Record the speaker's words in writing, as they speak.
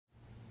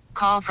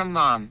call from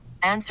mom.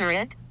 Answer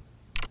it.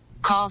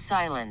 Call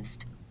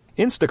silenced.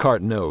 Instacart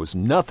knows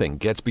nothing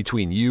gets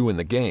between you and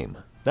the game.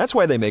 That's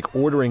why they make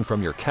ordering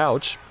from your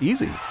couch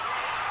easy.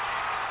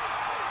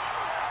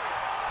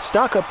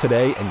 Stock up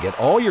today and get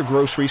all your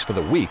groceries for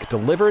the week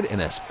delivered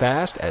in as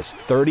fast as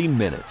 30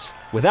 minutes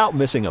without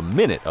missing a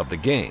minute of the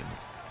game.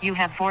 You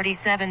have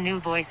 47 new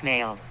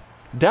voicemails.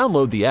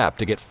 Download the app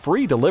to get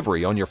free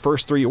delivery on your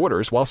first 3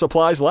 orders while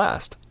supplies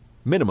last.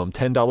 Minimum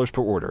 $10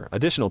 per order.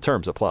 Additional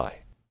terms apply.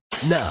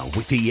 Now,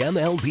 with the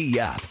MLB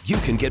app, you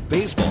can get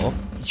baseball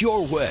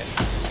your way.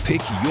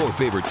 Pick your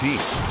favorite team,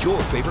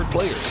 your favorite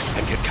players,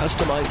 and get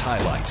customized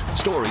highlights,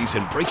 stories,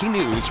 and breaking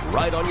news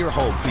right on your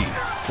home feed.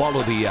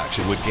 Follow the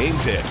action with Game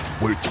 10,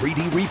 where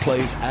 3D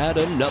replays add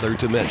another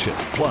dimension.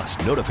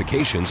 Plus,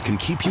 notifications can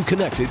keep you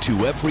connected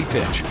to every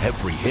pitch,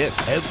 every hit,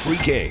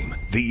 every game.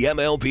 The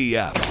MLB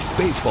app.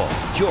 Baseball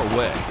your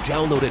way.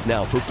 Download it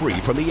now for free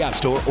from the App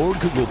Store or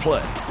Google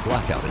Play.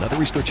 Blackout and other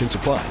restrictions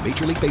apply.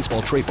 Major League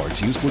Baseball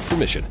trademarks used with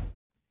permission.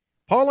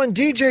 Paul and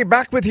DJ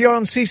back with you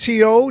on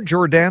CCO.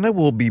 Jordana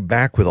will be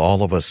back with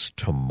all of us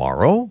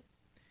tomorrow.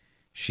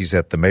 She's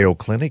at the Mayo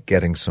Clinic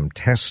getting some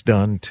tests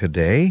done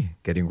today,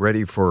 getting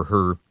ready for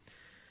her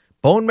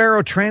bone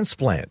marrow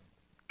transplant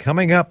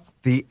coming up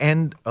the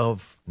end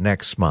of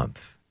next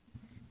month.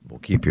 We'll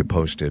keep you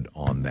posted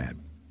on that.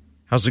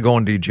 How's it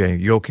going, DJ?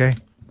 You okay?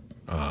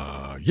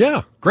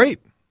 Yeah, great.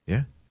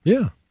 Yeah?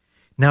 Yeah.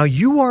 Now,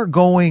 you are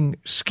going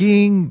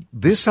skiing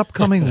this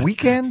upcoming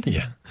weekend?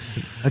 Yeah.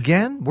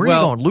 Again? Where are you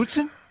going,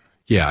 Lutzen?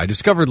 Yeah, I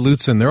discovered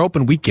Lutzen. They're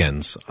open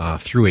weekends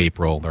through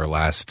April. Their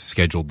last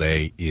scheduled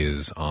day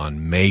is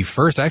on May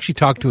 1st. I actually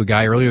talked to a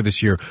guy earlier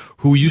this year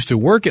who used to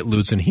work at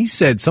Lutzen. He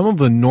said some of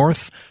the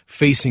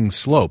north-facing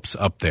slopes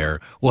up there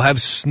will have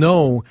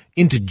snow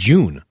into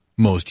June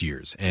most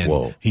years. And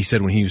Whoa. He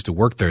said when he used to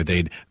work there,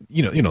 they'd,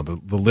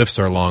 the lifts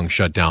are long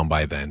shut down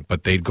by then,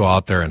 but they'd go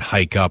out there and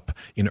hike up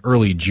in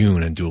early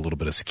June and do a little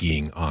bit of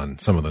skiing on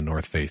some of the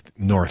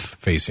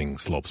north-facing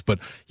slopes. But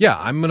yeah,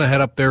 I'm going to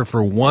head up there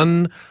for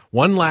one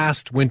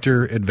last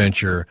winter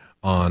adventure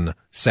on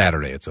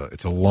Saturday. It's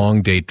a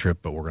long day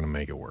trip, but we're going to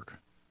make it work.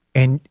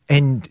 And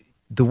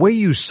the way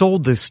you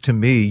sold this to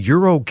me,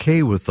 you're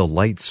okay with the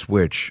light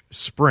switch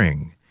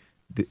spring.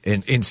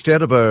 And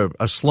instead of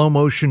a slow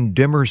motion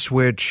dimmer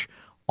switch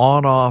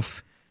on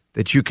off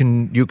that you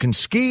can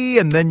ski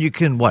and then you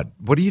can what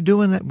are you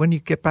doing when you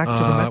get back to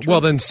the metro?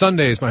 Well, then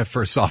Sunday is my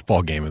first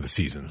softball game of the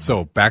season.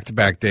 So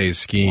back-to-back days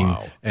skiing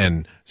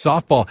and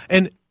softball.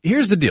 And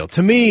here's the deal.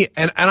 To me,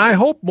 and I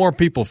hope more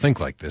people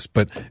think like this,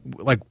 but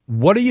like,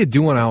 what are you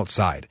doing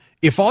outside?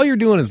 If all you're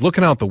doing is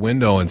looking out the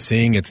window and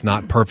seeing it's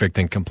not perfect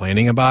and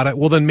complaining about it,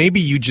 well, then maybe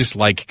you just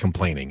like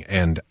complaining.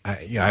 And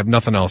I have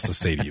nothing else to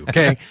say to you,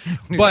 okay?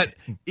 But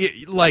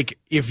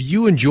if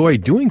you enjoy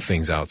doing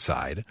things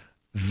outside,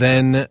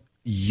 then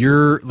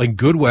you're like,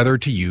 good weather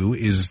to you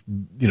is,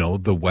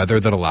 the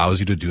weather that allows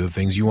you to do the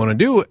things you want to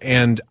do.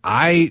 And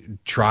I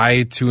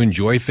try to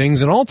enjoy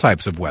things in all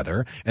types of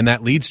weather. And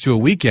that leads to a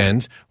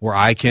weekend where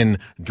I can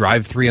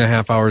drive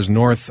 3.5 hours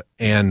north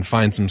and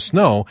find some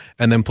snow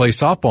and then play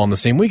softball on the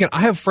same weekend. I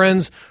have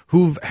friends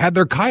who've had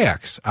their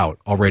kayaks out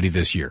already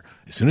this year.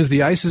 As soon as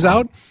the ice is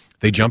out,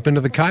 they jump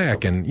into the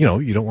kayak and,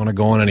 you don't want to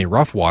go on any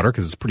rough water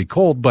because it's pretty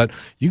cold, but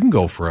you can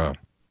go for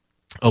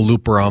a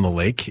loop around the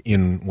lake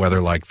in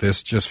weather like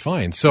this just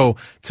fine. So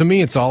to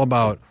me, it's all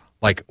about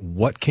like,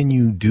 what can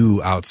you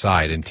do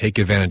outside and take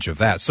advantage of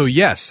that? So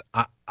yes,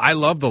 I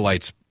love the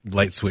light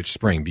switch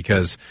spring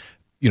because,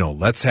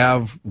 let's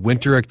have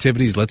winter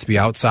activities. Let's be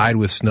outside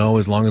with snow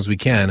as long as we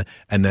can.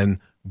 And then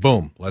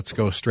boom, let's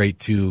go straight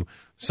to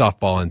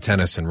softball and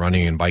tennis and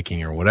running and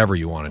biking or whatever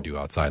you want to do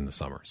outside in the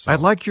summer. So. I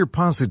like your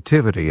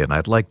positivity and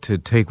I'd like to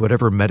take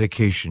whatever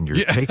medication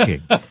you're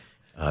taking.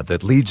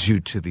 That leads you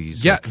to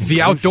these. Yeah,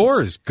 the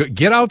outdoors.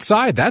 Get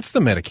outside. That's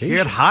the medication.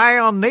 Get high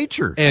on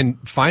nature. And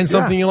find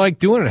something you like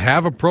doing and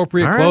have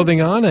appropriate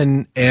clothing on,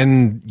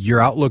 and your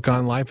outlook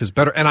on life is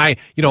better. And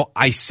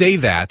I say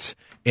that,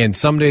 and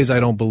some days I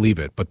don't believe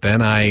it, but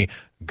then I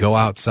go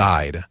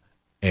outside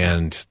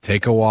and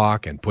take a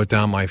walk and put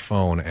down my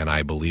phone, and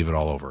I believe it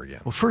all over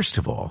again. Well, first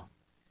of all,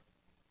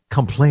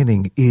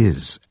 complaining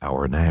is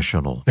our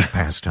national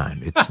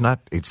pastime. It's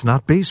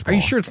not baseball. Are you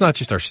sure it's not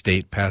just our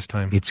state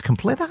pastime? It's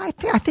complaining. I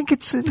think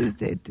it's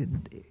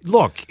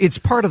look. It's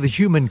part of the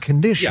human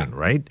condition,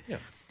 right? Yeah.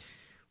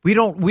 We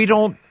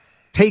don't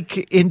take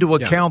into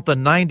account the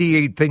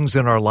 98 things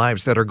in our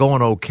lives that are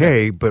going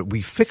okay, but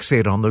we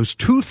fixate on those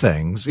two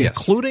things,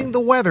 including the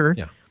weather.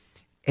 Yeah.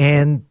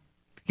 And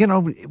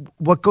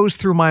what goes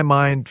through my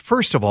mind?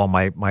 First of all,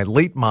 my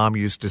late mom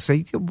used to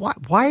say,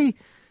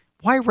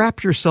 Why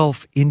wrap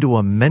yourself into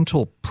a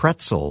mental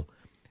pretzel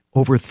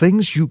over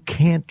things you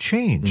can't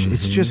change?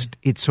 Mm-hmm.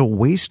 It's a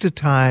waste of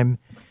time.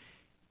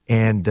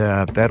 And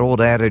that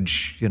old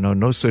adage,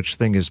 no such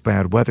thing as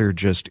bad weather,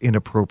 just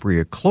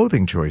inappropriate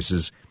clothing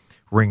choices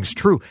rings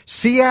true.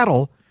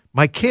 Seattle,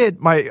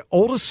 my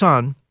oldest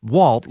son,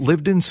 Walt,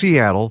 lived in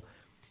Seattle,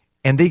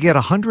 and they get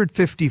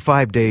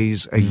 155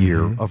 days a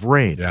year of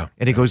rain. Yeah.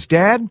 And he goes,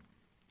 Dad,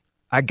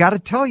 I got to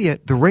tell you,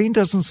 the rain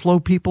doesn't slow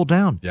people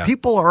down. Yeah.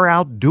 People are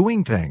out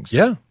doing things.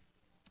 Yeah.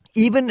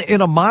 Even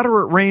in a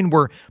moderate rain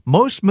where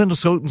most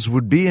Minnesotans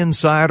would be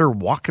inside or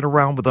walking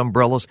around with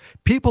umbrellas,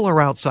 people are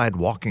outside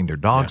walking their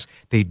dogs.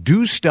 Yeah. They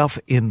do stuff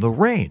in the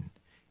rain.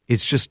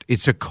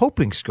 It's a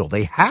coping skill.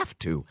 They have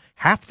to.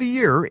 Half the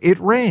year it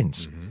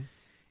rains. Mm-hmm.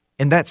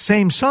 And that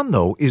same son,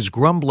 though, is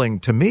grumbling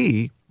to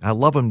me. I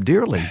love him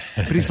dearly.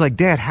 But he's like,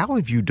 Dad, how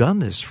have you done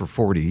this for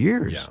 40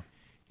 years? Yeah.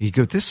 He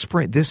goes,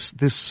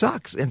 this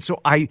sucks. And so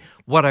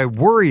what I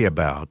worry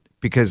about,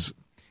 because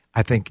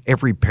I think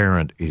every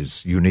parent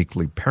is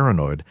uniquely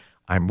paranoid.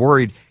 I'm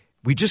worried.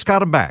 We just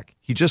got him back.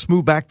 He just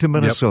moved back to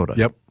Minnesota.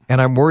 Yep.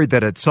 And I'm worried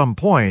that at some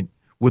point,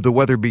 would the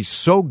weather be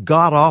so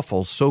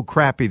god-awful, so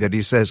crappy that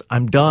he says,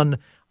 I'm done,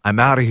 I'm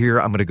out of here,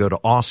 I'm going to go to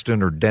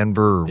Austin or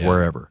Denver or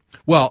wherever.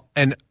 Well,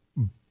 and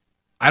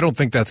I don't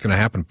think that's going to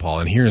happen,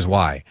 Paul, and here's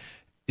why.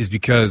 Is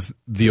because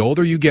the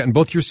older you get, and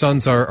both your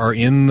sons are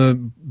in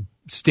the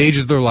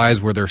stages of their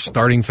lives where they're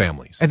starting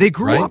families. And they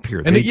grew up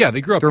here. And they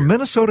grew up They're here.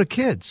 Minnesota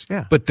kids,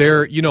 yeah. But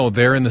they're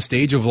in the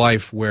stage of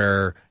life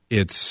where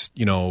it's,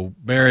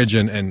 marriage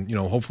and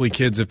hopefully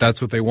kids if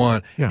that's what they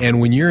want. Yeah. And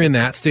when you're in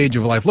that stage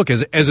of life, look,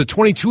 as a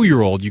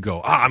 22-year-old, you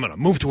go, I'm going to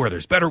move to where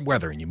there's better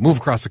weather, and you move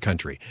across the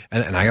country.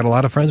 And I got a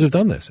lot of friends who've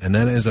done this. And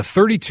then as a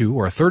 32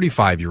 or a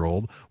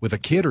 35-year-old with a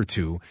kid or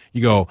two,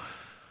 you go,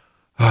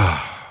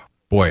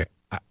 boy,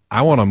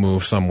 I want to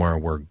move somewhere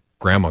where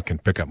Grandma can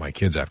pick up my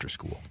kids after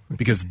school,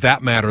 because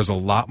that matters a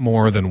lot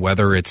more than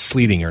whether it's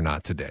sleeting or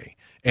not today.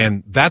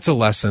 And that's a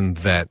lesson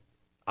that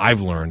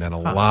I've learned, and a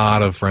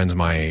lot of friends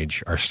my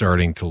age are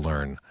starting to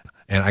learn.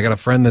 And I got a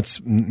friend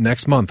that's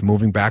next month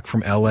moving back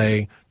from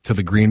L.A. to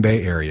the Green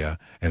Bay area,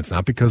 and it's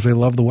not because they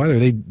love the weather.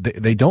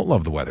 They don't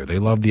love the weather. They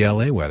love the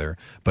L.A. weather,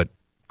 but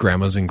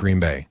Grandma's in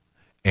Green Bay,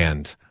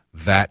 and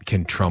that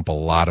can trump a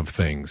lot of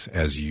things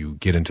as you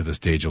get into the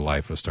stage of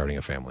life of starting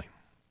a family.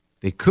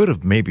 They could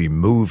have maybe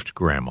moved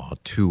Grandma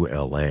to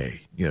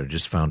L.A.,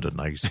 just found a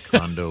nice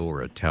condo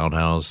or a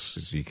townhouse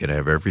so you could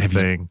have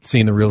everything. Have you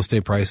seen the real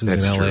estate prices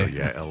That's in L.A.? True.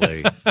 Yeah,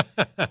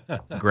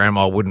 L.A.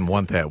 Grandma wouldn't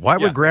want that. Why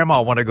would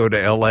Grandma want to go to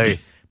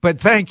L.A.?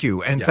 But thank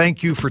you, and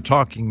thank you for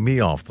talking me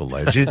off the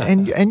ledge.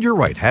 And you're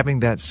right, having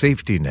that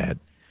safety net,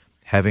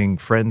 having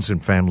friends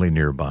and family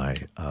nearby,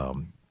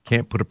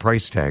 can't put a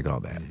price tag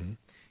on that. Mm-hmm.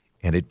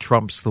 And it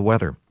trumps the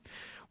weather.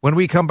 When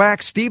we come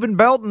back, Stephen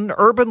Belton,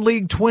 Urban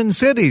League Twin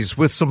Cities,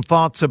 with some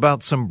thoughts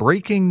about some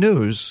breaking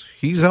news.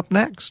 He's up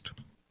next.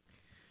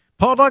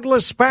 Paul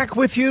Douglas back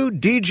with you.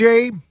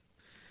 DJ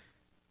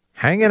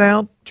hanging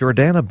out.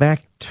 Jordana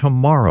back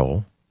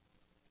tomorrow.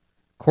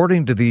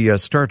 According to the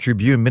Star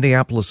Tribune,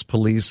 Minneapolis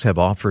police have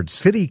offered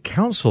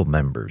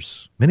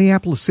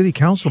Minneapolis City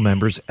Council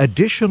members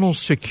additional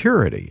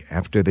security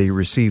after they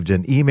received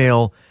an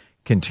email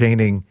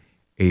containing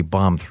a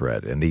bomb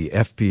threat, and the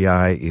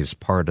FBI is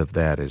part of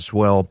that as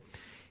well.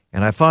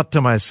 And I thought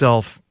to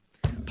myself,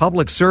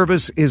 public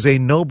service is a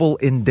noble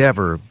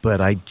endeavor,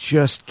 but I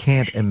just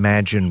can't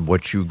imagine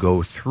what you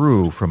go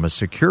through from a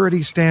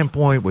security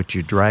standpoint, what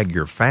you drag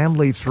your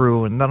family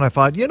through. And then I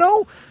thought,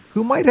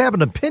 who might have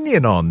an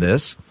opinion on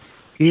this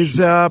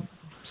is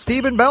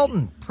Stephen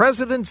Belton,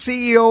 President,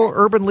 CEO,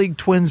 Urban League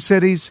Twin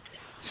Cities.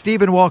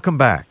 Stephen, welcome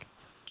back.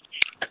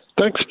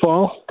 Thanks,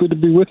 Paul. Good to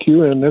be with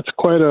you, and that's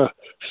quite a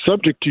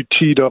subject you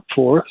teed up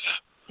for us.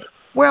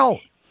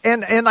 Well,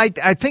 and I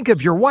think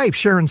of your wife,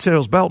 Sharon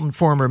Sales Belton,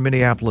 former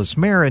Minneapolis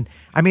mayor. And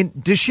I mean,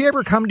 does she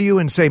ever come to you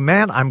and say,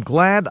 man, I'm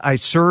glad I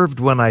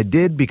served when I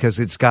did because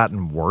it's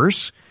gotten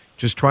worse,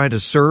 just trying to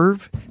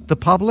serve the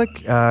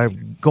public,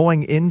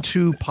 going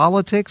into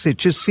politics? It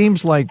just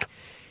seems like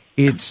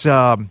it's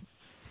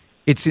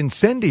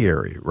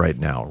incendiary right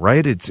now,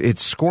 right?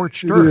 It's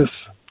scorched earth.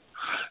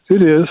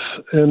 It is.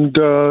 And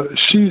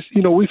she's,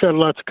 we've had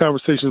lots of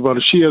conversations about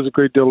it. She has a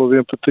great deal of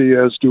empathy,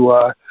 as do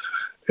I,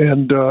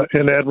 and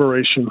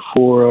admiration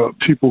for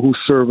people who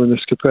serve in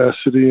this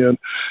capacity. And,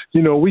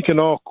 we can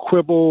all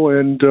quibble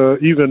and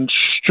even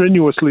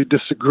strenuously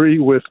disagree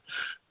with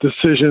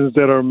decisions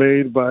that are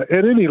made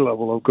at any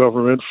level of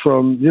government,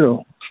 from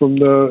the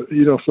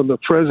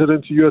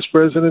presidency, U.S.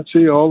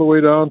 presidency, all the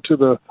way down to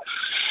the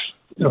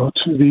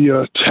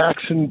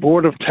tax and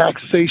board of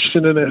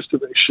taxation and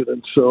estimation.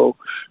 And so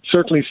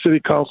certainly city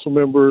council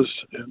members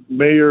and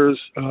mayors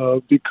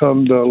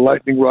become the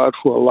lightning rod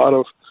for a lot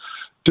of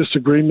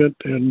disagreement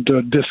and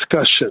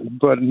discussion.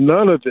 But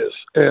none of this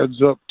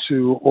adds up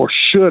to, or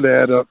should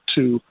add up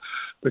to,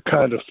 the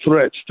kind of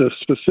threats, the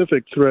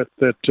specific threat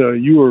that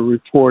you were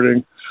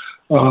reporting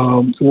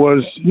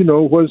was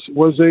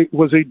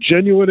a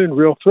genuine and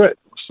real threat.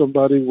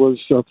 Somebody was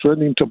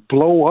threatening to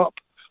blow up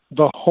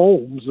the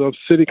homes of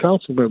city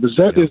council members.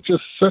 That is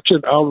just such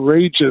an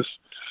outrageous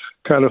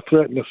kind of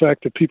threat, and the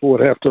fact that people would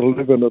have to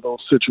live into those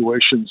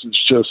situations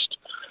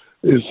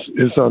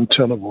is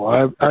untenable.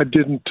 I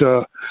didn't,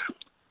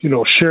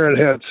 Sharon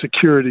had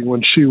security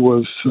when she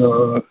was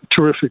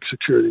terrific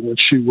security when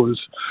she was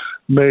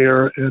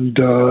mayor, and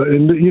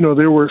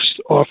there were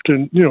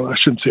often, I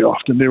shouldn't say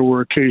often, there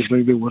were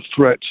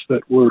threats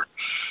that were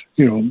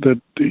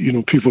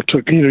people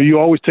took, you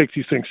always take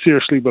these things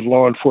seriously, but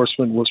law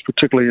enforcement was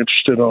particularly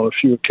interested on a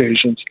few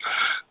occasions,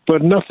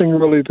 but nothing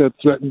really that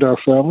threatened our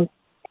family.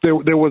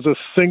 There was a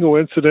single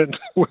incident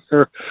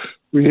where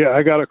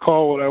I got a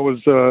call when I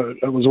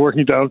was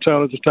working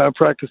downtown at the time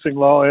practicing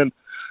law, and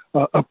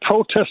a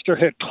protester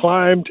had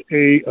climbed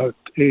a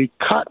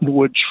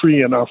cottonwood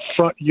tree in our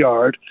front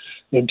yard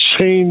and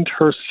chained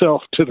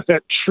herself to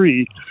that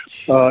tree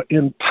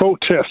in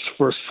protest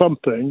for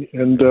something.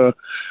 And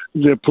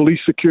the police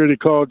security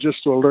called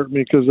just to alert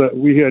me because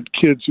we had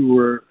kids who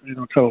were,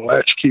 kind of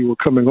latchkey, were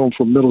coming home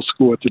from middle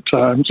school at the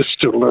time, just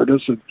to alert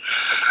us. And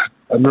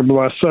I remember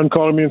my son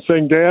calling me and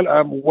saying, "Dad,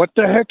 what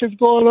the heck is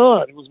going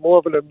on?" It was more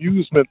of an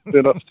amusement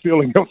than a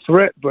feeling of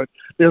threat. But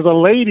there's a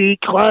lady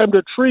climbed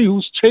a tree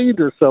who's chained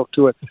herself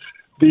to it.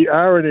 The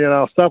irony, and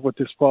I'll stop with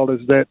this, Paul,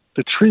 is that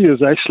the tree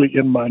is actually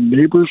in my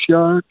neighbor's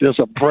yard. There's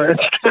a branch.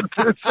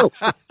 So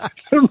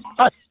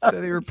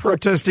they were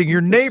protesting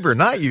your neighbor,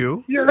 not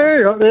you. Yeah,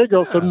 there you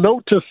go. So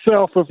note to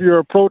self, if you're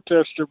a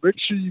protester, make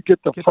sure you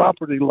get the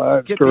property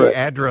line correct. Get the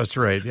address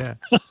right, yeah.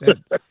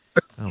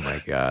 Oh,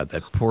 my God,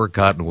 that poor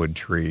cottonwood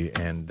tree.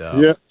 And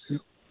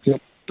yeah.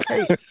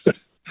 Hey,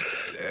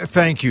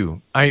 thank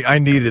you. I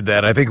needed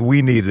that. I think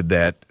we needed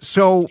that.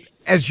 So,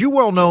 as you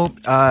well know,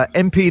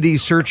 MPD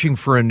searching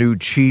for a new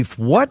chief.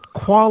 What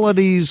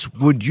qualities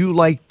would you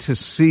like to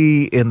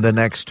see in the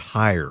next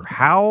hire?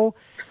 How?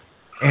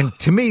 And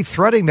to me,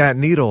 threading that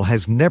needle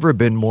has never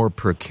been more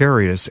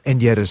precarious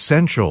and yet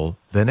essential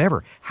than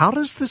ever. How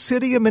does the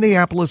city of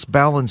Minneapolis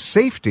balance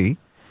safety,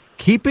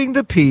 keeping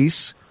the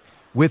peace,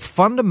 with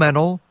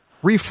fundamental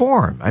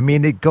reform? I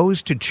mean, it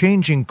goes to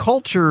changing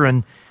culture,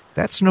 and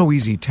that's no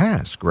easy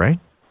task, right?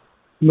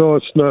 No,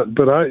 it's not.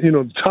 But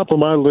top of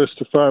my list,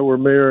 if I were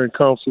mayor and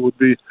council, would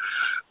be,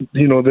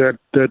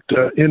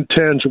 that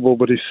intangible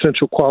but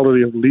essential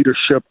quality of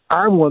leadership.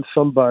 I want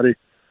somebody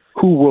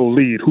who will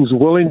lead, who's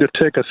willing to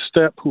take a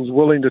step, who's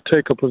willing to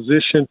take a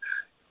position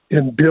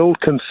and build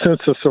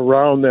consensus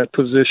around that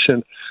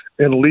position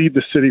and lead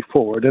the city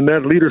forward. And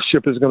that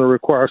leadership is going to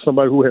require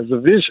somebody who has a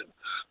vision,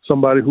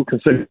 somebody who can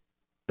say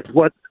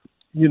what,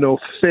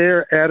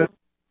 fair,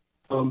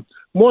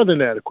 more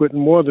than adequate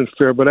and more than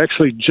fair, but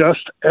actually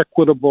just,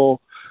 equitable,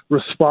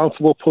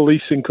 responsible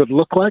policing could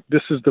look like.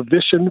 This is the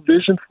vision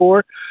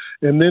for it.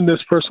 And then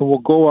this person will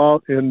go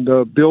out and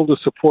build a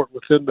support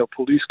within the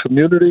police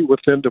community,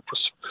 within the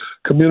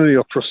community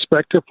of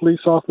prospective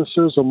police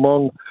officers,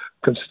 among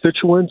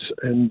constituents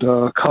and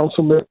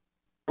councilmen.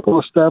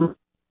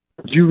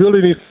 You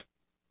really need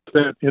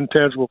that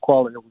intangible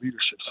quality of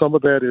leadership. Some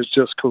of that is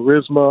just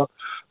charisma.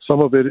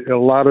 A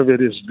lot of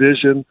it is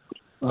vision.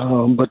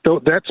 But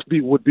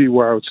would be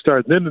where I would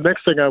start. And then the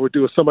next thing I would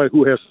do is somebody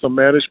who has some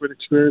management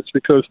experience,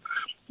 because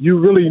you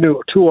really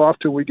know too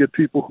often we get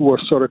people who are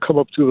sort of come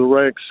up through the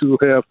ranks who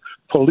have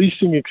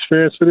policing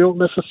experience, but they don't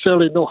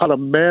necessarily know how to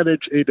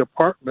manage a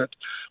department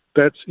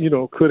that's,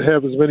 could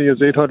have as many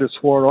as 800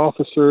 sworn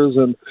officers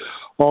and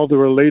all the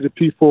related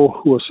people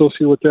who are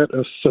associated with that,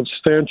 a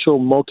substantial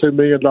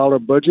multi-million-dollar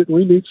budget.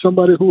 We need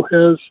somebody who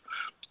has,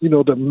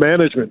 the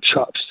management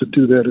chops to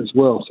do that as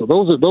well. So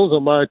those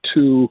are my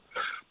two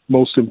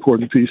most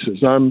important pieces.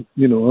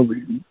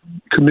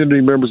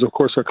 Community members, of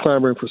course, are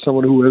clamoring for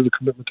someone who has a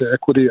commitment to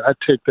equity. I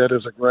take that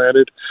as a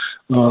granted.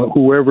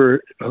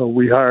 Whoever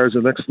we hire as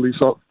the next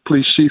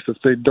police chief, if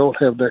they don't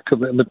have that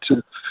commitment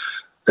to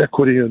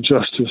equity and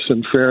justice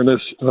and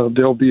fairness,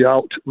 they'll be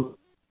out.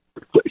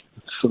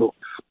 So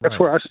that's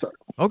where I start.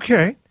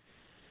 Okay.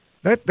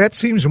 That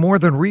seems more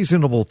than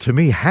reasonable to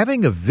me.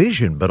 Having a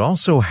vision, but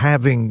also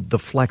having the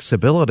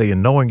flexibility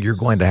and knowing you're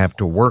going to have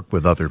to work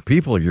with other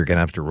people. You're going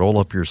to have to roll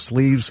up your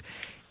sleeves,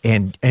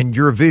 and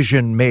your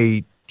vision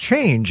may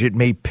change. It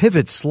may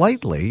pivot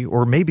slightly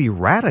or maybe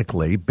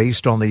radically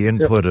based on the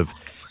input of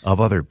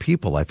other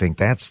people. I think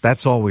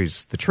that's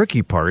always the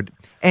tricky part.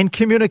 And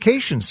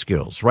communication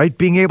skills, right?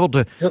 Being able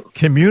to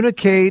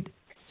communicate,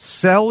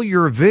 sell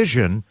your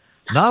vision,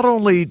 not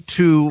only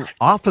to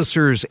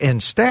officers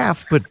and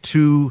staff, but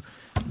to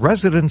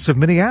residents of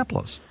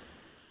Minneapolis.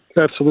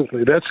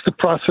 Absolutely. That's the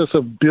process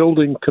of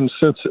building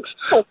consensus.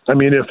 I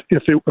mean,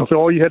 if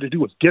all you had to do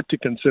was get to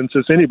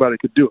consensus, anybody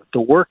could do it.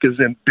 The work is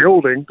in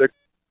building.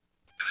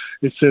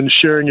 It's in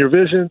sharing your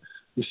vision,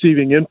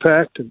 receiving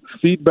input and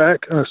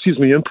feedback,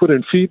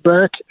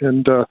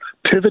 and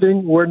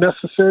pivoting where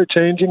necessary,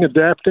 changing,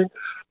 adapting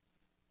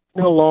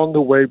along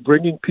the way,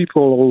 bringing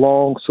people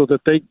along so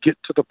that they get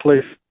to the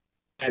place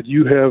that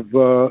you have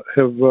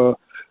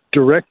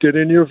directed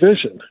in your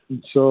vision.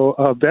 And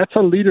so that's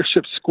a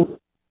leadership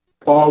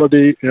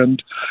quality,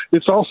 and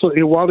it's also,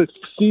 while it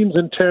seems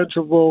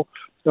intangible,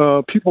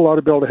 people ought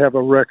to be able to have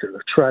a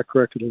track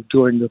record of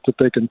doing that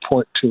they can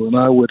point to. And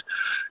I would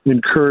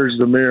encourage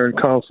the mayor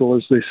and council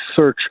as they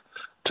search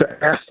to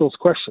ask those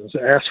questions,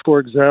 to ask for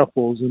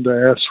examples, and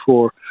to ask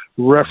for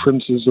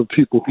references of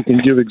people who can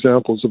give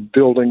examples of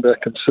building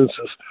that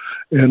consensus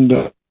and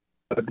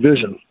that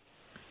vision.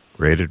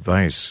 Great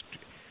advice.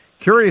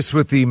 Curious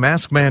with the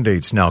mask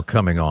mandates now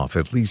coming off,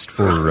 at least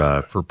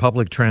for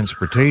public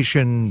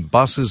transportation,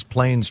 buses,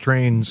 planes,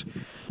 trains.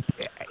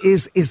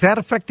 Is that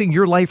affecting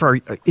your life?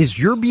 Is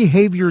your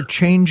behavior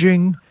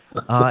changing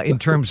in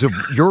terms of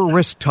your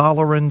risk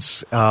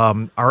tolerance?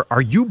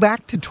 Are you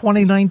back to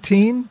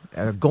 2019,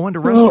 going to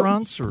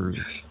restaurants? Or?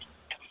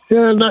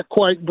 Yeah, not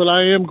quite, but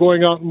I am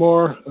going out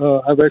more.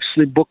 I've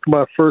actually booked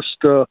my first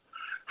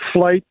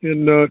flight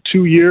in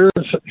 2 years.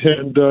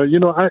 And,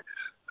 I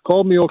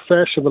call me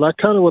old-fashioned, but I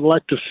kind of would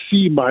like to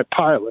see my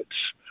pilots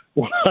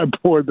when I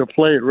board the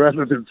plane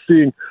rather than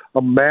seeing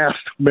a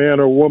masked man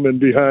or woman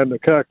behind the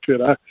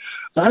cockpit. I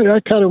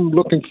kind of am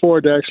looking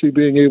forward to actually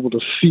being able to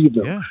see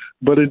them. Yeah.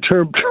 But in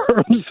terms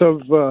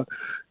of, the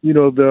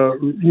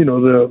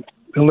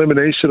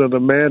elimination of the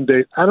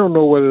mandate, I don't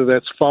know whether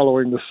that's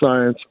following the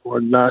science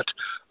or not.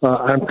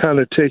 I'm kind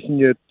of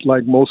taking it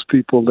like most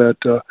people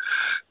that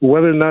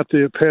whether or not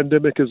the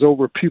pandemic is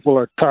over, people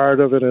are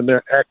tired of it and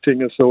they're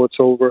acting as though it's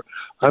over.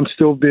 I'm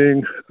still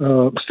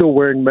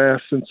wearing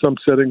masks in some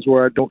settings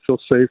where I don't feel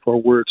safe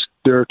or where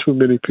there are too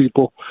many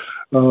people.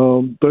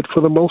 But for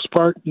the most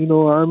part,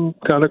 I'm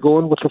kind of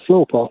going with the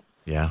flow, Paul.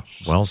 Yeah,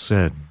 well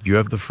said. You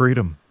have the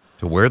freedom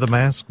to wear the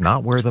mask,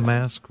 not wear the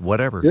mask,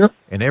 whatever. Yeah.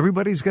 And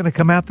everybody's going to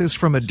come at this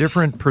from a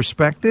different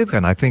perspective,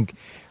 and I think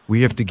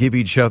we have to give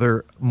each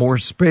other more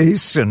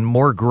space and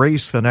more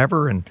grace than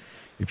ever. And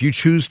if you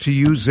choose to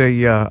use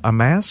a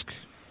mask,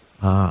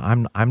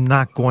 I'm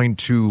not going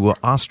to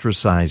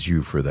ostracize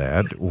you for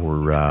that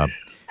or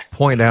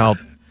point out,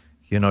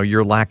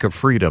 your lack of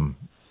freedom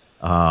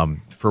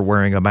for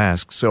wearing a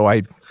mask. So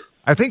I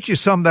think you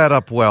summed that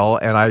up well,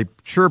 and I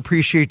sure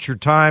appreciate your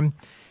time.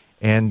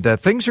 And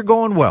things are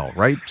going well,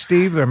 right,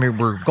 Steve? I mean,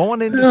 we're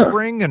going into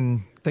spring,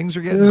 and things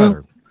are getting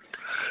better.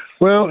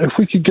 Well, if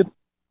we could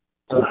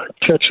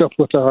catch up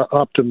with our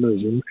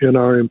optimism and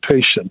our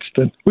impatience,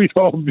 then we'd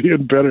all be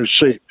in better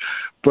shape.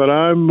 But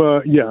I'm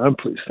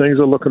pleased. Things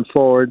are looking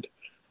forward.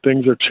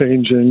 Things are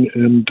changing,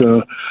 and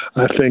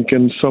I think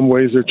in some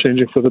ways they're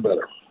changing for the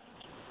better.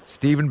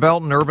 Stephen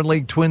Belton, Urban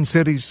League Twin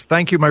Cities.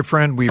 Thank you, my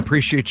friend. We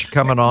appreciate you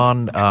coming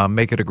on.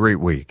 Make it a great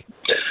week.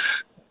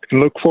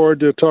 Look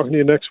forward to talking to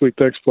you next week.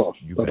 Thanks, Paul.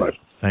 Bye-bye.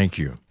 Thank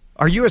you.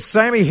 Are you a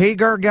Sammy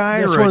Hagar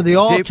guy? That's one of the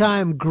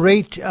all-time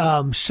great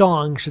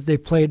songs that they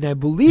played, and I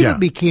believe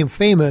it became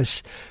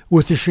famous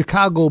with the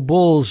Chicago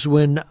Bulls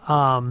when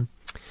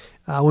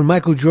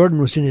Michael Jordan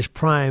was in his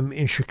prime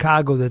in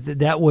Chicago.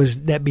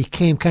 That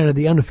became kind of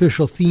the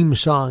unofficial theme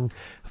song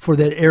for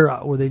that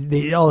era, where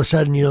they all of a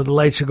sudden, the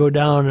lights would go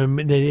down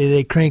and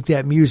they cranked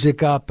that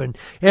music up, and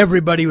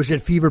everybody was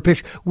at fever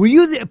pitch. Were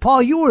you,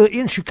 Paul? You were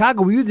in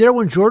Chicago. Were you there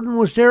when Jordan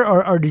was there,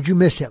 or did you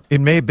miss him?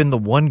 It may have been the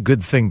one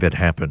good thing that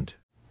happened.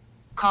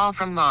 Call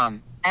from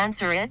mom.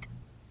 Answer it.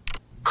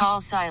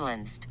 Call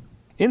silenced.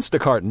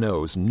 Instacart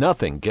knows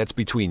nothing gets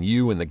between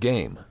you and the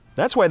game.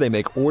 That's why they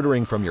make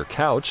ordering from your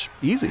couch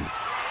easy.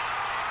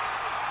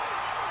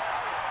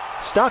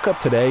 Stock up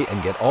today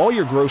and get all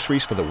your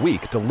groceries for the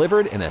week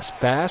delivered in as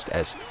fast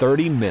as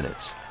 30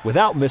 minutes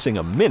without missing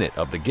a minute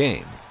of the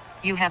game.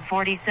 You have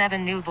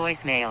 47 new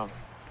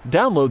voicemails.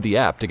 Download the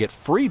app to get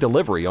free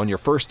delivery on your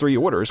first 3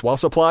 orders while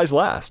supplies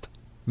last.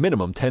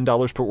 Minimum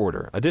 $10 per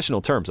order.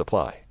 Additional terms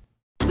apply.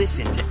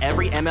 Listen to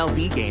every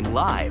MLB game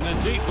live. In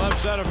the deep left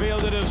center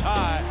field, it is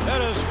high,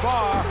 it is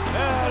far,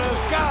 it is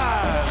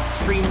gone.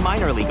 Stream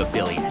minor league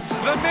affiliates.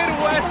 The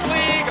Midwest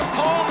League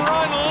home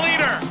run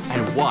leader.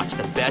 And watch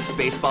the best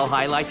baseball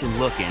highlights and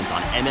look-ins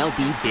on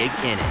MLB Big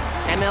Inning.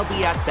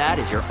 MLB At Bat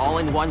is your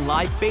all-in-one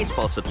live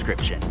baseball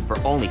subscription for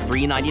only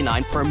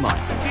 $3.99 per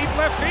month. Deep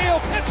left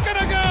field, it's gonna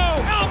go.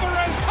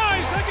 Alvarez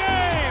ties the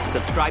game.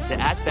 Subscribe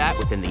to At Bat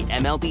within the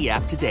MLB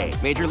app today.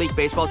 Major League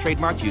Baseball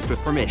trademarks used with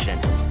permission.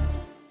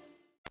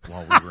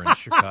 While we were in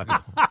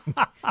Chicago,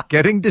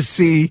 getting to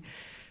see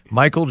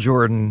Michael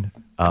Jordan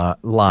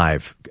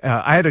live.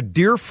 I had a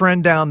dear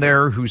friend down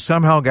there who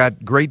somehow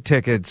got great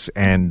tickets,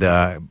 and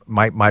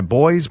my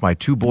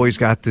 2 boys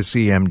got to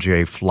see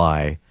MJ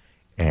fly,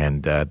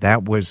 and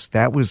that was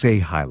a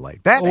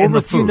highlight. That and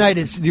the food.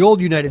 The old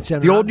United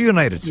Center. The old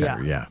United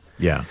Center, yeah.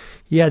 Yeah,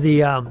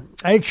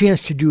 I had a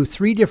chance to do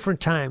 3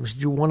 different times,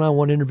 do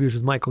one-on-one interviews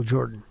with Michael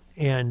Jordan.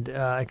 And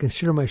I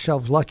consider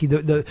myself lucky.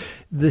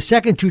 The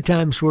second 2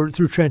 times were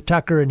through Trent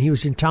Tucker, and he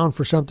was in town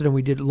for something, and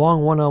we did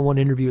long one-on-one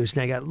interviews,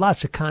 and I got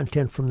lots of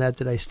content from that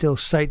I still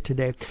cite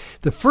today.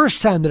 The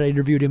first time that I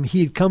interviewed him, he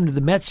had come to the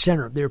Met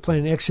Center. They were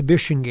playing an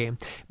exhibition game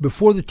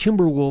before the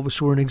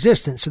Timberwolves were in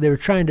existence, so they were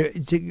trying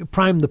to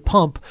prime the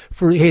pump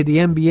for, hey, the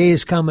NBA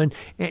is coming,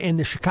 and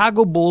the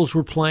Chicago Bulls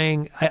were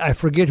playing, I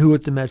forget who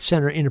at the Met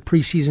Center, in a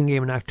preseason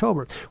game in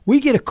October. We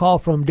get a call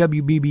from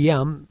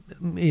WBBM.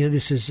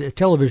 This is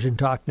television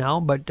talk now,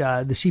 but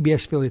the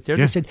CBS affiliate there.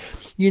 Yeah. They said,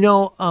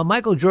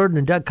 Michael Jordan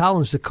and Doug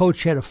Collins, the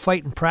coach, had a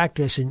fight in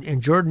practice,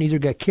 and Jordan either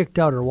got kicked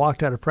out or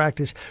walked out of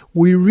practice.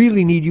 We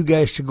really need you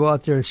guys to go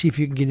out there and see if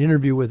you can get an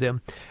interview with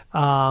him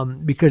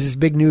because it's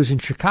big news in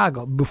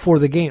Chicago before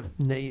the game.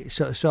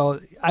 So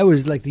I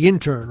was like the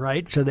intern,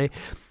 right? So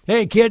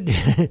hey,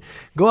 kid,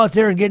 go out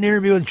there and get an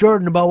interview with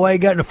Jordan about why he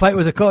got in a fight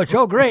with a coach.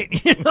 Oh,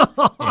 great.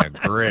 Yeah,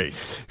 great.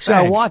 So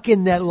I walk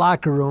in that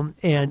locker room,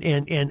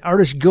 and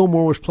Artis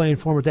Gilmore was playing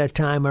for him at that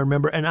time, I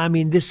remember. And, I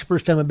mean, this is the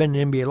first time I've been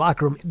in an NBA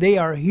locker room. They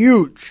are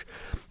huge.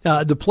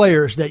 The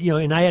players that,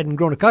 and I hadn't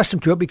grown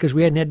accustomed to it because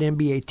we hadn't had an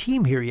NBA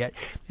team here yet.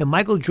 And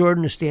Michael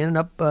Jordan is standing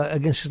up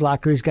against his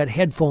locker. He's got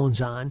headphones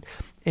on,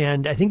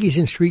 and I think he's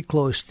in street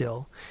clothes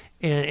still.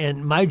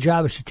 And my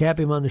job is to tap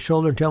him on the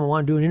shoulder and tell him I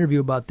want to do an interview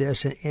about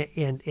this.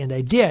 And I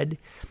did.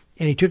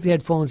 And he took the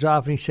headphones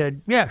off and he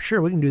said, yeah,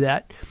 sure, we can do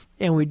that.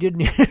 And we did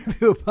an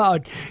interview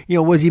about,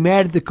 was he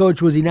mad at the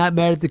coach? Was he not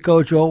mad at the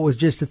coach? Oh, it was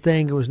just a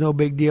thing. It was no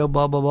big deal,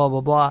 blah, blah, blah,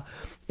 blah, blah.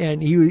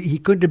 And he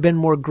couldn't have been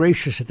more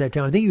gracious at that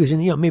time. I think he was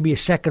in maybe a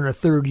second or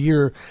third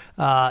year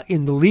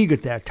in the league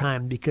at that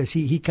time, because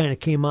he kind of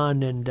came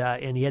on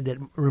and he had that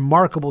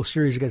remarkable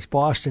series against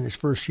Boston his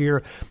first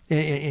year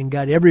and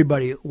got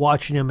everybody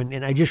watching him.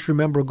 And I just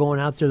remember going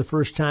out there the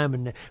first time,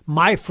 and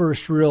my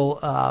first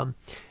real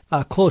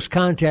close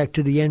contact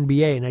to the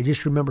NBA. And I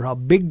just remember how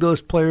big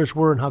those players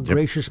were and how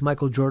gracious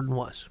Michael Jordan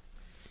was.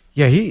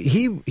 Yeah,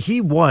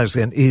 he was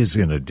and is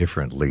in a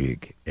different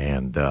league.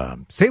 And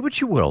say what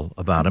you will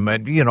about him.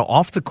 And,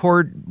 off the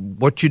court,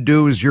 what you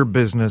do is your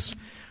business.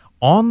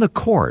 On the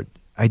court,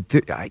 I've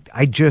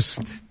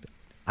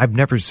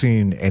never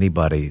seen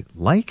anybody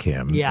like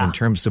him in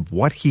terms of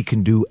what he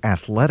can do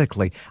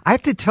athletically. I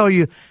have to tell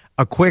you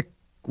a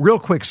real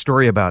quick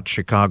story about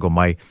Chicago.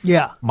 My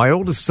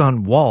oldest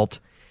son,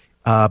 Walt,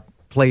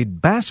 played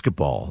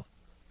basketball,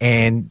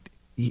 and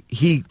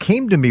he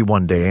came to me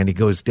one day and he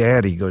goes,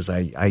 Dad,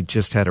 I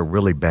just had a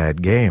really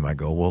bad game. I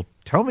go, well,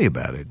 tell me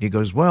about it. He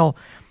goes, well,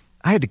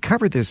 I had to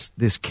cover this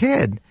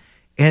kid,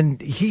 and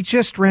he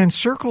just ran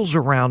circles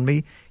around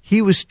me.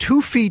 He was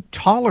 2 feet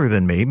taller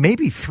than me,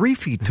 maybe 3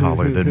 feet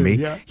taller than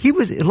me. He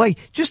was like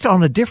just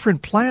on a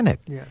different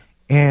planet. Yeah.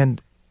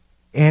 And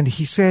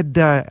he said,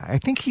 I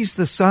think he's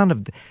the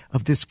son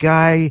of this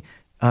guy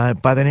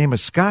by the name of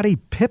Scottie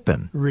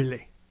Pippen.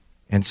 Really?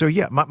 And so,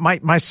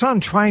 my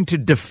son trying to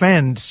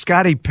defend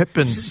Scottie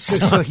Pippen's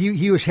son. So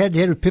he was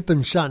head-to-head with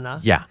Pippen's son, huh?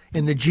 Yeah.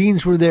 And the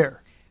genes were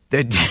there.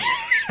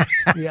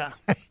 Yeah.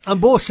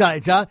 On both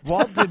sides, huh?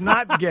 Walt did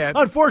not get.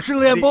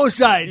 Unfortunately, on both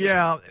sides.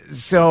 Yeah.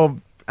 So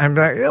I'm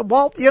like,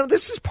 Walt,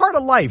 this is part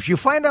of life. You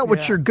find out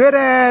what you're good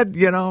at.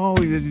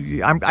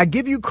 I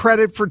give you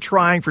credit for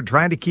trying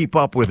to keep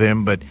up with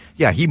him. But,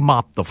 he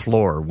mopped the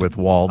floor with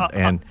Walt.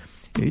 Now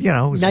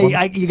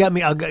you got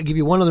me. I'll give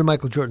you one other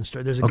Michael Jordan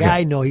story. There's a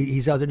guy I know.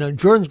 He's out there now.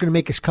 Jordan's going to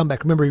make his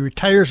comeback. Remember, he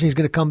retires and he's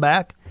going to come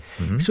back.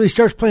 Mm-hmm. So he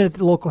starts playing at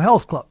the local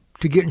health club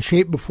to get in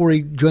shape before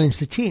he joins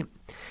the team.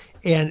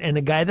 And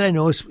a guy that I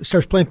know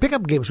starts playing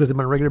pickup games with him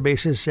on a regular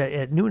basis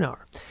at noon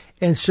hour.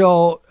 And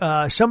so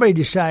somebody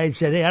decides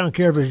that, hey, I don't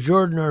care if it's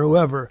Jordan or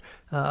whoever,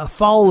 a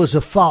foul is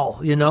a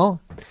foul,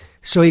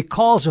 So he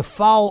calls a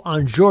foul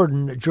on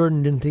Jordan that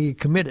Jordan didn't think he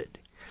committed.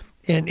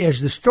 And as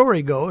the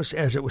story goes,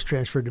 as it was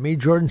transferred to me,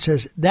 Jordan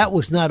says, that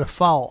was not a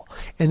foul.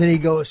 And then he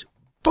goes,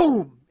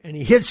 boom, and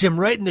he hits him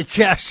right in the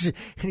chest. And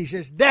he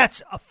says,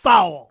 that's a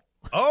foul.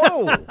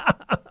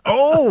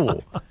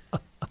 Oh.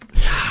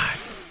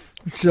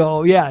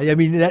 So, I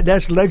mean,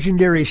 that's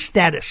legendary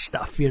status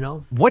stuff,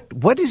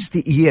 What is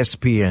the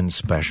ESPN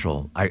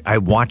special? I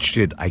watched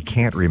it. I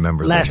can't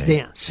remember Last the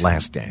name. Dance.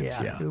 Last Dance,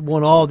 yeah. It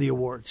won all the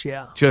awards,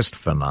 Just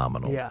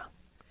phenomenal. Yeah.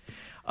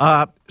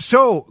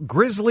 So,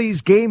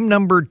 Grizzlies game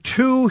number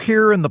 2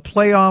 here in the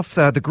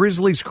playoff. The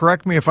Grizzlies,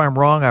 correct me if I'm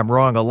wrong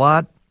a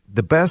lot,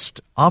 the best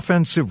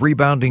offensive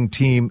rebounding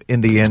team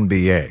in the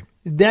NBA.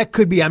 That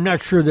could be. I'm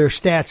not sure their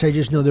stats. I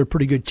just know they're a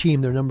pretty good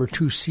team. They're number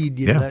 2 seed.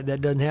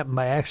 That doesn't happen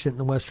by accident in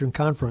the Western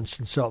Conference.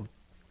 And so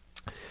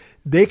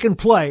they can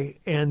play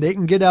and they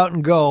can get out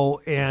and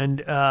go. And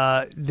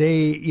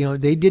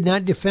they did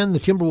not defend the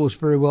Timberwolves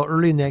very well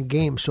early in that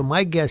game. So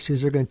my guess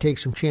is they're going to take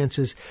some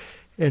chances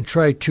and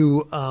try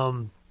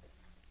to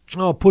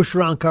push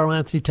around Karl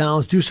Anthony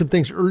Towns, do some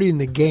things early in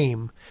the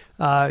game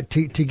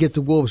to get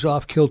the Wolves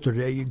off kilter,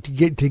 to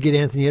get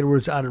Anthony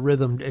Edwards out of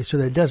rhythm, so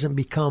that it doesn't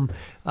become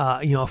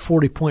a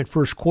 40-point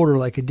first quarter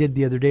like it did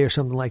the other day or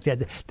something like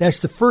that. That's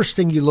the first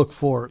thing you look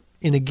for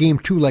in a game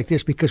 2 like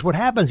this, because what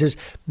happens is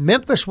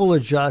Memphis will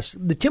adjust.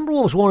 The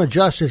Timberwolves won't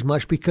adjust as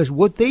much because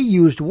what they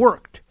used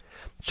worked.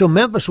 So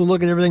Memphis will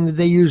look at everything that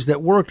they used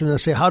that worked, and they'll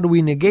say, how do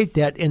we negate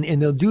that? And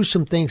they'll do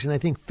some things, and I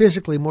think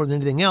physically more than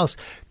anything else,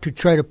 to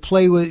try to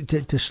play with,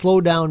 to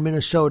slow down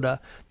Minnesota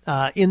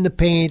in the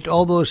paint,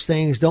 all those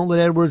things. Don't let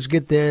Edwards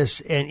get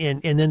this,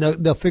 and then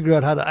they'll figure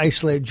out how to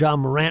isolate John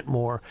Morant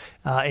more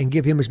and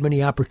give him as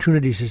many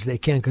opportunities as they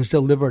can, because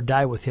they'll live or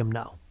die with him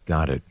now.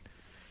 Got it.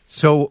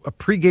 So a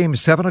pregame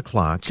 7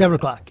 o'clock. 7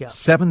 o'clock, yeah.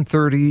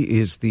 7:30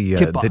 is the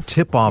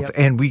tip-off. Yep.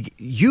 And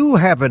you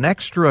have an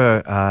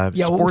extra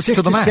sports 6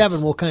 to the max.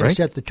 7 will kind of right?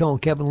 set the tone.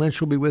 Kevin Lynch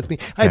will be with me.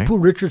 I had Pooh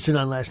Richardson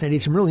on last night. He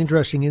had some really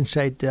interesting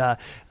insight. The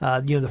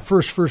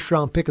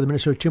first-round pick of the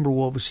Minnesota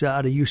Timberwolves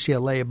out of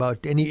UCLA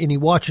and he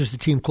watches the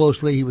team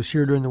closely. He was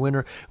here during the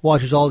winter,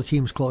 watches all the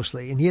teams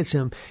closely. And he had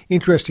some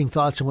interesting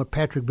thoughts on what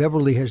Patrick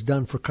Beverley has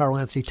done for Karl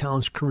Anthony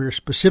Towns' career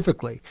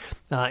specifically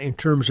in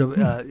terms of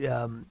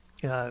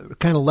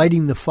kind of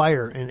lighting the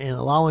fire and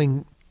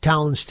allowing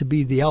Towns to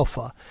be the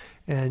alpha.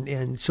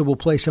 And so we'll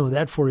play some of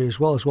that for you as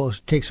well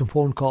as take some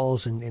phone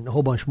calls and a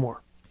whole bunch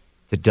more.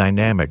 The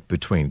dynamic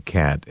between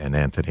Cat and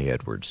Anthony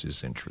Edwards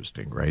is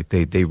interesting, right?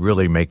 They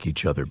really make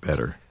each other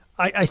better.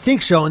 I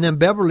think so. And then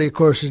Beverly, of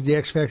course, is the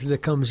X factor that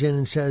comes in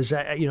and says,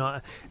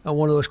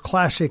 one of those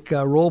classic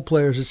role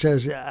players that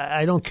says,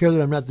 I don't care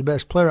that I'm not the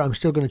best player. I'm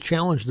still going to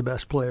challenge the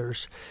best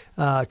players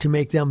to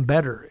make them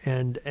better.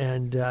 And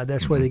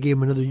that's why they gave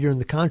him another year in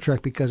the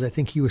contract, because I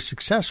think he was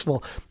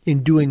successful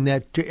in doing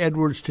that to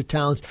Edwards, to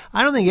Towns.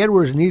 I don't think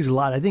Edwards needs a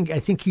lot. I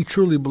think he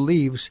truly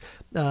believes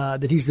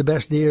that he's the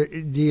best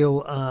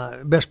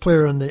best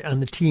player on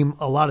the team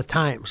a lot of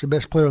times, the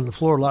best player on the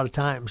floor a lot of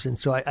times. And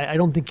so I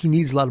don't think he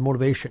needs a lot of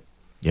motivation.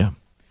 Yeah.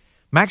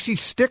 Maxie,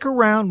 stick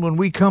around when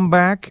we come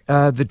back.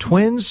 The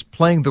Twins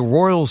playing the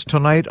Royals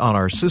tonight on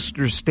our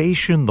sister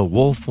station, The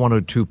Wolf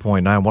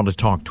 102.9. Want to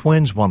talk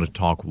Twins, want to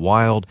talk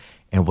Wild,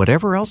 and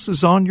whatever else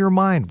is on your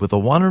mind with the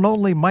one and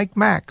only Mike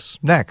Max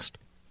next.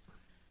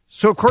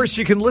 So, of course,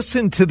 you can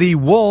listen to the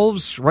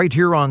Wolves right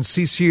here on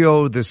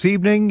CCO this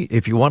evening.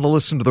 If you want to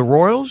listen to the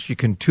Royals, you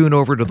can tune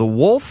over to The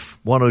Wolf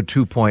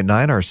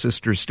 102.9, our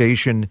sister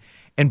station.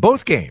 And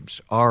both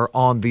games are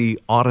on the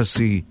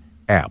Odyssey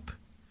app.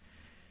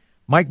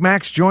 Mike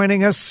Max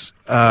joining us,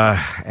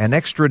 an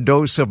extra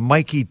dose of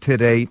Mikey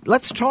today.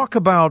 Let's talk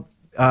about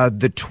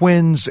the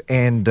Twins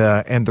and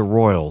the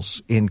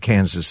Royals in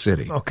Kansas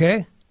City.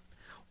 Okay.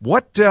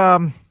 What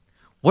are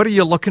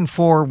you looking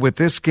for with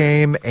this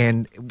game,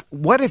 and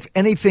what, if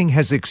anything,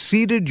 has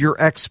exceeded your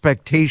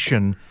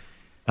expectation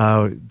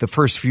the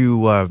first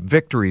few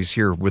victories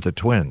here with the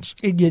Twins?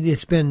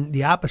 It's been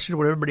the opposite of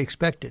what everybody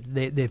expected.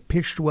 They've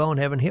pitched well and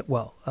haven't hit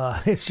well.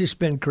 It's just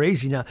been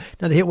crazy. Now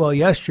they hit well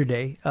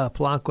yesterday.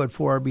 Polanco had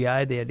 4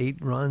 RBI. They had 8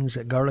 runs.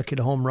 Garlick hit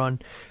a home run.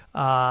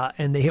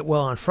 And they hit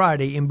well on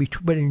Friday.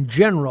 But in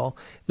general,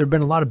 there have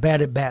been a lot of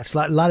bad at-bats.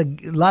 A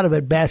lot of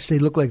at-bats they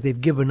look like they've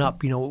given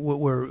up,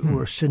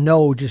 where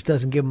Sano just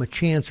doesn't give them a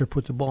chance or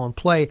put the ball in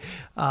play.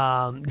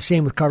 The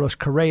same with Carlos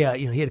Correa.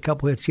 He had a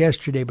couple hits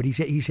yesterday, but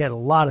he's had a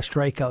lot of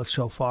strikeouts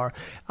so far.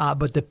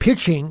 But the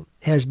pitching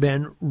has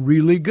been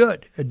really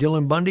good.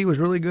 Dylan Bundy was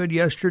really good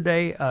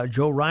yesterday.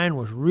 Joe Ryan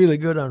was really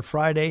good on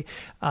Friday.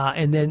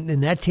 And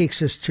that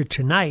takes us to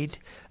tonight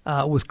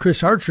with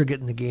Chris Archer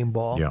getting the game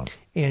ball. Yeah.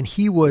 And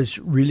he was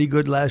really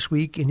good last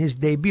week in his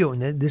debut.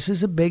 And this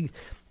is a big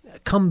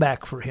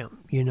comeback for him.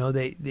 He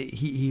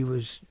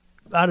was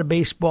out of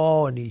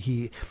baseball, and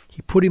he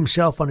put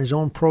himself on his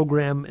own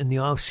program in the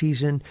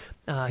offseason.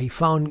 He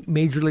found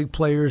major league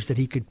players that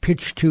he could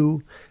pitch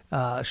to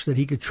so that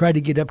he could try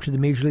to get up to the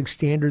major league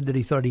standard that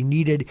he thought he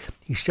needed.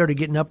 He started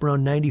getting up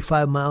around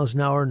 95 miles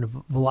an hour in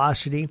the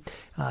velocity.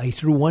 He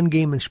threw one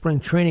game in spring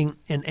training,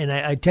 and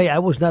I tell you, I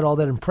was not all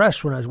that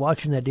impressed when I was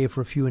watching that day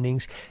for a few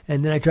innings.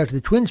 And then I talked to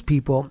the Twins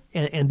people,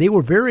 and they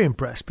were very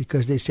impressed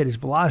because they said his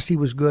velocity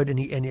was good and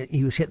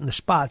he was hitting the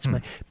spots.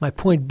 My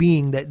point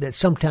being that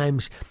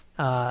sometimes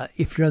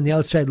if you're on the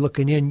outside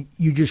looking in,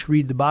 you just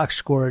read the box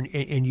score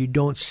and you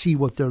don't see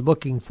what they're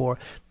looking for.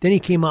 Then he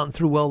came out and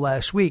threw well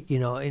last week,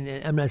 and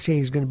I'm not saying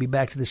he's going to be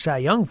back to the Cy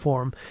Young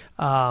form,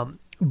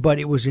 but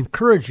it was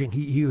encouraging.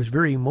 He was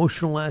very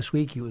emotional last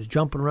week. He was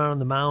jumping around on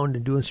the mound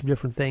and doing some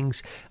different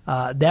things.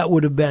 That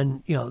would have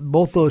been,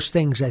 both those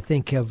things I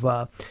think have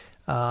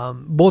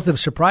both have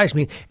surprised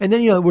me. And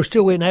then, we're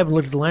still waiting. I haven't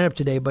looked at the lineup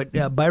today, but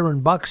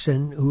Byron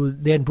Buxton, who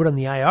they hadn't put on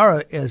the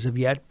IR as of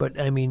yet, but,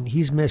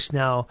 he's missed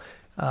now,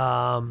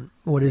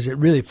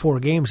 4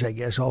 games, I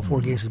guess, all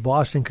 4 games with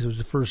Boston, because it was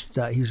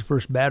he was the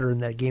first batter in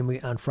that game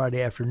on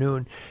Friday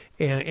afternoon.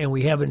 And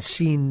we haven't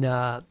seen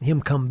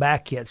him come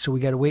back yet, so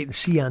we got to wait and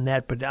see on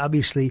that. But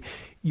obviously,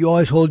 you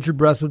always hold your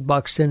breath with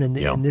Buxton,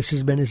 and this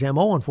has been his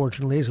MO,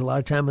 unfortunately, is a lot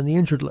of time on the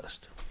injured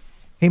list.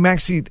 Hey,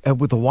 Maxie,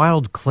 with the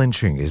Wild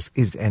clinching,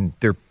 and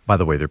by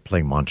the way, they're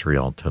playing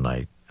Montreal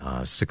tonight,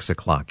 6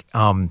 o'clock.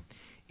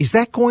 Is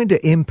that going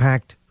to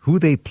impact who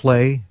they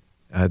play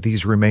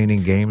these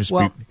remaining games?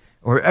 Well,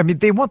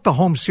 they want the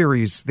home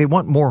series. They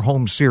want more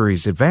home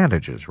series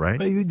advantages, right?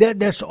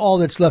 That's all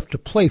that's left to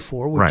play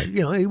for,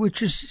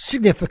 which is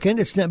significant.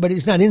 It's not, but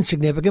it's not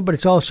insignificant. But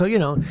it's also,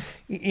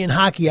 in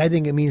hockey, I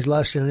think it means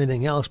less than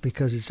anything else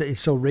because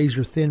it's so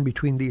razor thin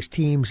between these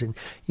teams, and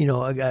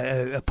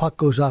a puck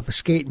goes off a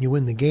skate and you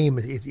win the game.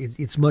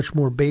 It's much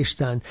more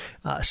based on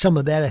some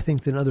of that, I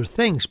think, than other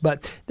things.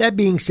 But that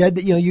being said,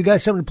 that you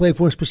got something to play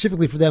for. And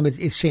specifically for them,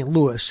 it's St.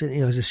 Louis.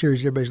 It's a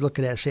series everybody's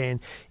looking at, saying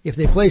if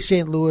they play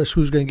St. Louis,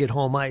 who's going to get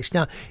home ice?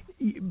 Now,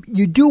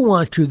 You do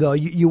want to, though.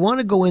 You want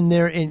to go in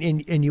there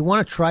and you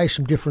want to try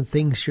some different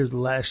things here the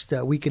last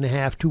week and a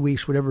half, 2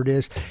 weeks, whatever it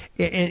is,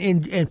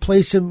 and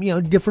play some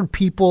different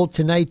people.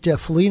 Tonight,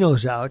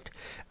 Foligno's out,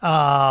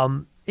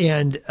 and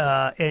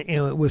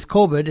with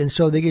COVID, and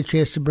so they get a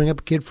chance to bring up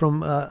a kid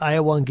from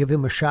Iowa and give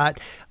him a shot.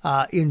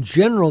 In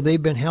general,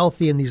 they've been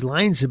healthy, and these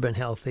lines have been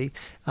healthy,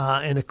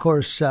 and of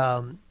course.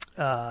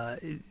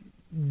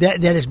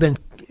 That has been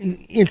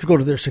integral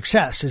to their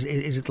success.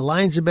 Is that the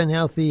lines have been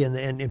healthy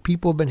and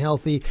people have been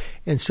healthy,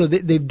 and so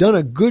they've done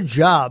a good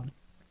job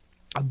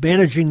of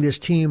managing this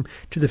team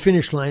to the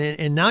finish line.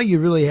 And now you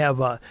really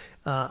have,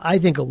 I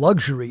think, a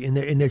luxury in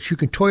that you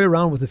can toy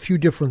around with a few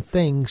different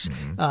things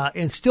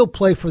and still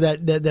play for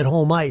that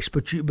home ice.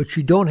 But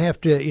you don't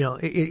have to.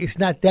 It's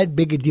not that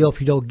big a deal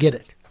if you don't get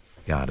it.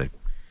 Got it.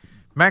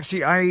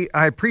 Maxie, I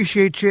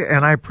appreciate you,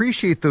 and I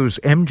appreciate those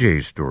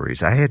MJ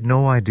stories. I had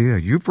no idea.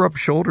 You've rubbed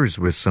shoulders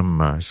with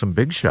some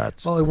big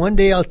shots. Oh, one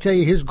day I'll tell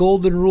you his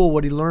golden rule,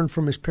 what he learned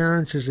from his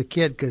parents as a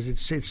kid, because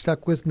it's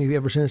stuck with me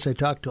ever since I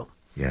talked to him.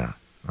 Yeah.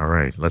 All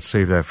right. Let's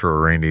save that for a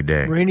rainy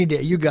day. Rainy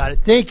day. You got it.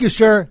 Thank you,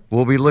 sir.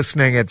 We'll be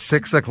listening at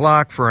 6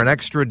 o'clock for an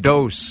extra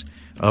dose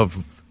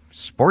of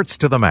Sports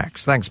to the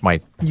Max. Thanks,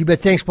 Mike. You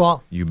bet. Thanks,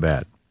 Paul. You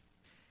bet.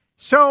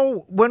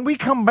 So when we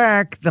come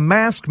back, the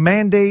mask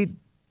mandate,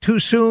 too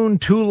soon,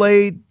 too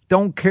late,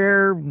 don't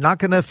care, not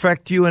going to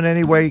affect you in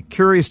any way.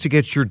 Curious to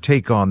get your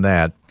take on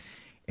that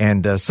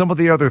and some of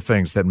the other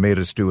things that made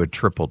us do a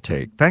triple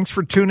take. Thanks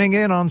for tuning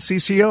in on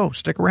CCO.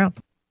 Stick around.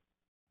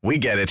 We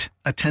get it.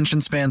 Attention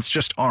spans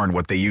just aren't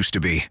what they used to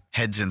be.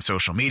 Heads in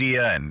social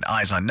media and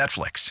eyes on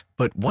Netflix.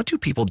 But what do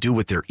people do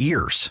with their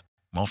ears?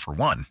 Well, for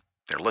one,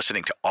 they're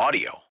listening to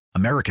audio.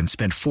 Americans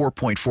spend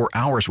 4.4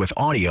 hours with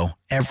audio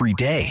every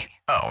day.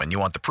 Oh, and you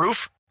want the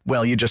proof?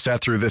 Well, you just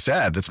sat through this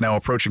ad that's now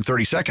approaching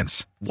 30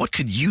 seconds. What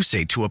could you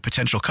say to a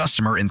potential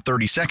customer in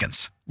 30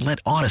 seconds? Let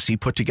Odyssey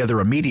put together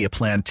a media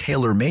plan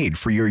tailor-made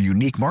for your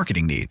unique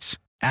marketing needs.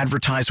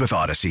 Advertise with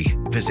Odyssey.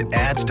 Visit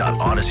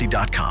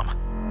ads.odyssey.com.